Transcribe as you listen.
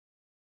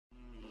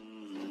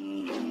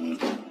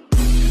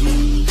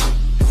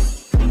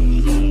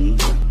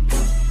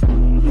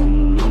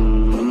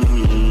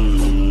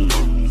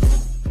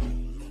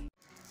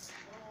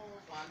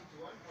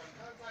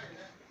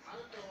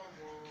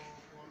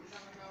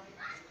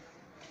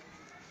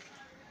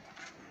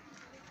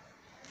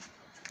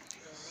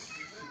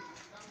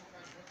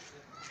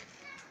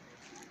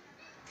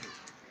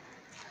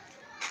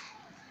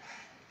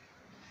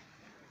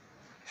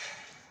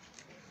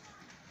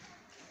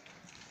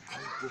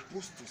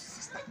propose to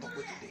Sister Tope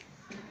today.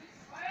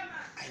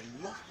 I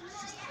love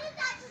Sister.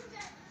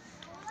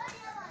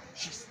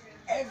 She's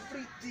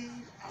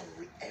everything I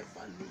will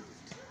ever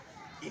need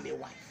in a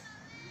wife.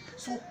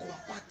 So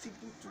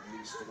compatible to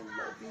me, so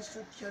loving,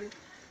 so caring,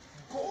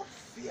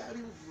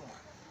 God-fearing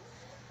woman.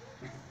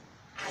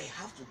 I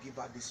have to give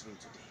her this ring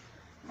today.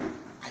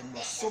 I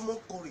must summon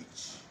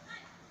courage.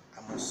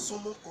 I must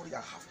summon courage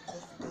and have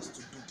confidence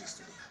to do this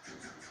today.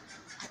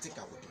 I think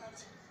I will do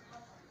it.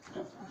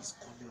 Who is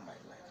calling my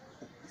line?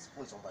 Oh, this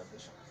phone is on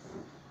vibration.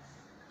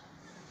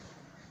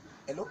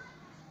 Hello?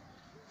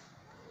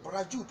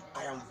 Brother Jude,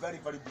 I am very,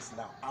 very busy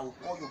now. I will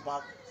call you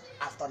back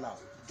after now.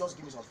 Just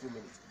give me some few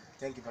minutes.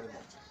 Thank you very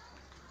much.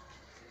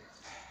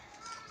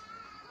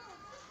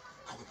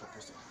 I will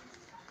propose to her.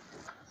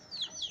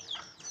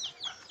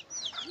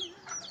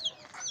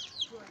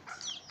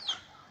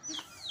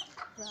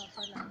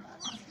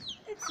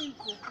 Let him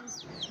propose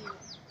to you.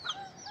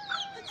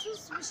 I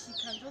just wish he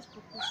can just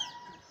propose to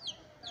you.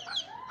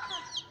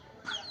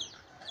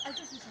 I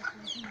just wish I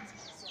can do it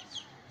myself.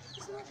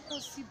 It's not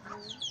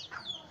possible.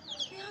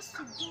 He has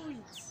to do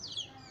it.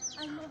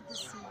 I love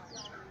this man.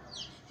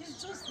 He's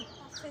just the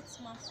perfect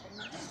man for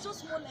me. He's just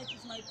more like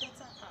he's my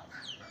better half.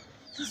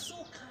 He's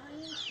so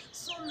kind,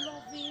 so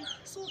loving,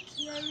 so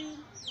caring.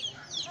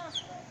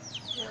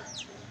 God,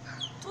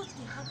 touch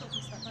the heart of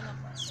Mr.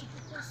 Barnabas to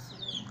propose to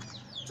me.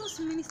 Just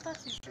minister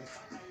to him.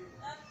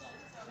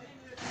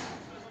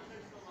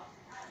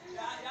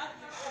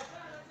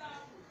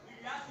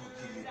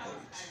 Give me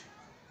courage.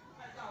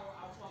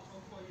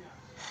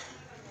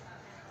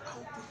 I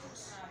will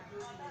propose.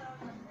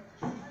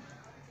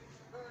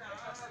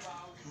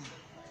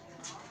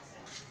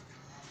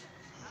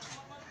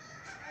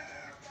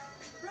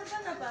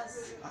 Barnabas,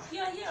 you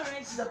are here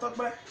already. Sister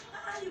Tope.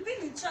 You've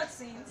been in church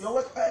since. You're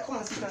welcome. Hey, come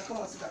and sit down. Come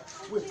and sit down.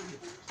 Wait.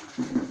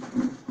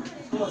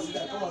 Come and sit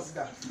down. Come and sit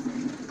down.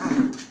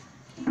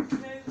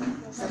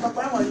 Sister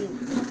Tope, how are you?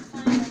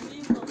 Fine, I'm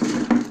doing well.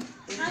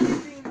 How are you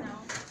doing now?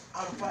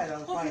 I'm fine. I'm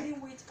Hope fine. you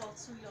didn't wait for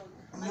too long.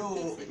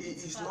 No,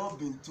 it's not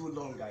been too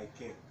long I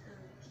came.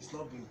 It's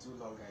not been too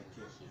long I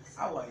came.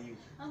 How are you?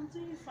 I'm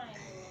doing fine.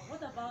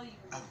 What about you?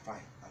 I'm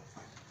fine. I'm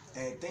fine.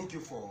 And thank you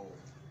for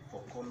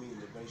coming in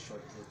a very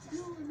short notice.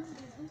 No,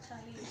 there's no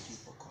challenge. Thank you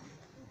for coming.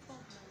 No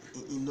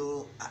problem. You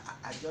know,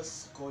 I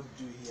just called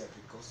you here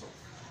because of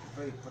a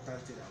very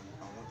important thing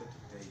I wanted to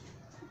tell you.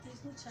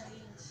 There's no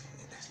challenge.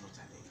 There's no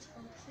challenge.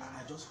 Okay.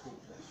 I just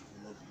hope that you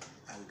will not be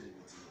angry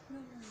with me.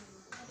 No.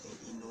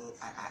 You know,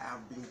 I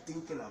have been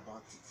thinking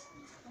about it.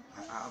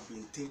 Okay. I have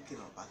been thinking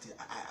about it.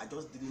 I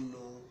just didn't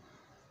know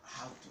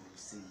how to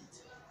say it.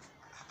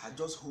 I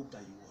just hope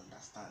that you will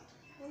understand.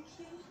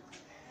 Okay.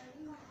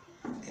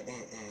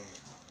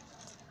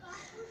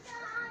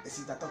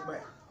 Sister Tope,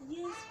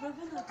 Yes,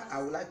 Brother.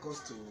 I would like us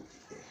to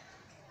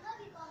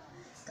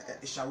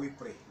shall we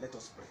pray? Let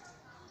us pray.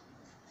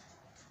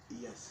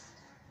 Yes.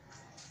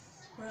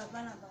 Brother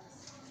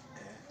Barnabas.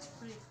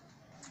 Pray.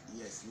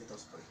 Yes, let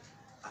us pray.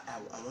 I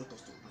want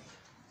us to pray.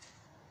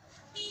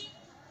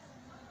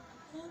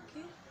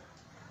 Okay.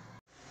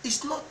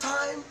 It's not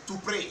time to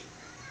pray.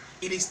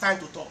 It is time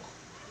to talk.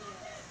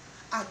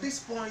 At this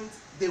point,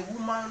 the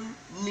woman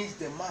needs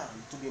the man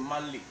to be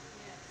manly.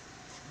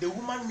 The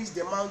woman needs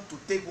the man to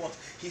take what?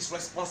 His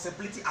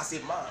responsibility as a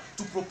man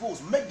to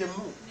propose. Make the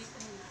move.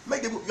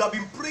 Make the move. You have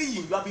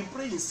been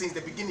praying since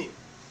the beginning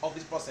of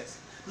this process.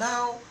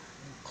 Now,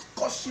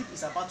 courtship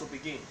is about to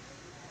begin.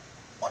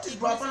 What is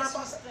Brother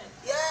Barnabas?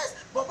 Yes,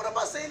 Brother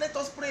Barnabas saying, let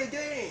us pray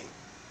again.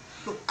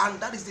 Look, and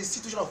that is the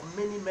situation of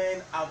many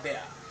men out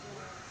there.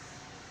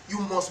 You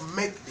must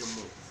make the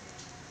move.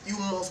 You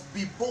must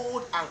be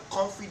bold and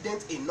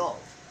confident enough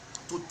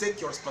to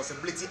take your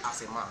responsibility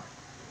as a man.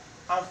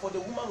 And for the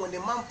woman, when the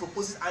man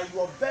proposes and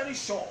you are very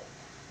sure,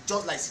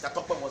 just like Sister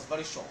Tope was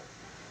very sure,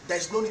 there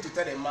is no need to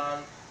tell the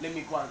man, let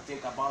me go and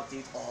think about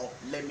it, or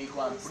let me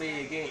go and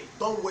pray again.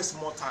 Don't waste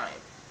more time.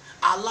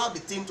 Allow the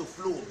thing to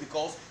flow,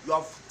 because you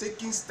have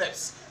taken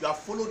steps, you have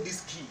followed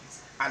these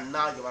keys, and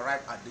now you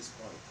arrive at this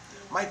point.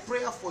 My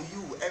prayer for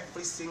you,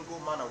 every single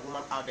man and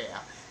woman out there,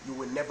 you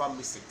will never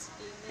miss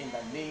it. In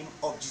the name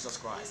of Jesus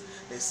Christ.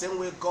 The same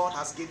way God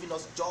has given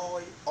us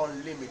joy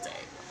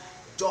unlimited,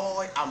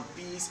 joy and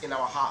peace in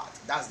our heart,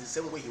 that's the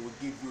same way He will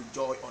give you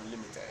joy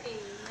unlimited. Amen.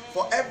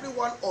 For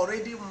everyone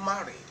already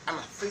married and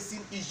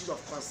facing issues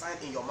of concern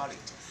in your marriage,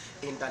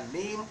 in the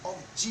name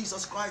of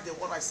Jesus Christ, the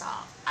one I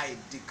serve, I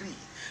decree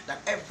that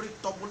every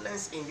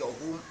turbulence in your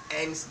home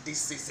ends this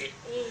season.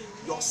 Amen.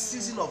 Your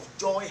season of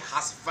joy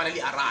has finally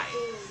arrived.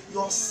 Amen.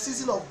 Your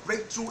season of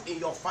breakthrough in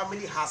your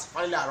family has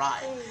finally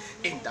arrived. Amen.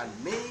 In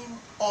the name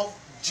of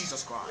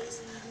Jesus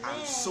Christ. Amen.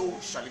 And so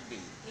shall it be.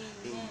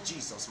 Amen. In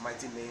Jesus'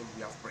 mighty name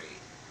we have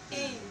prayed.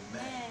 Amen.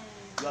 Amen.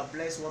 You are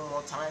blessed one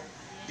more time.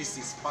 This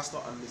is Pastor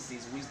and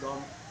Mrs.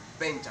 Wisdom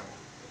Benjamin,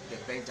 the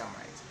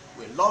Benjamites.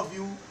 We love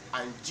you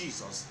and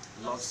Jesus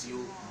loves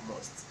you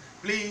most.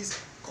 Please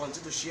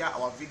continue to share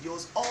our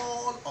videos,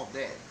 all of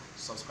them.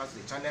 Subscribe to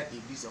the channel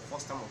if this is your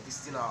first time of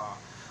visiting our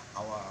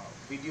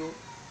video.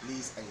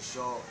 please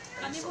ensure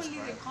And even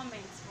subscribe. leave a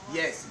comment for us.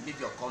 Yes, leave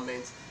your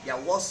comments. Yeah,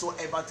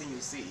 whatsoever thing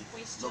you say,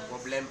 Questions. no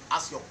problem.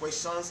 Ask your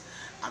questions,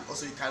 and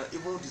also you can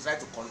even decide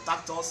to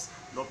contact us.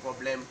 No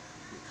problem.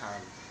 We can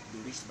be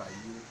reached by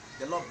you.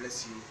 The Lord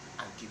bless you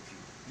and keep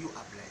you. You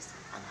are blessed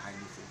and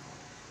highly favored.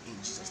 In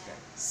Jesus' name.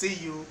 See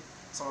you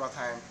some other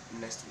time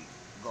next week.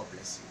 God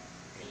bless you.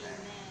 Amen.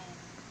 Amen.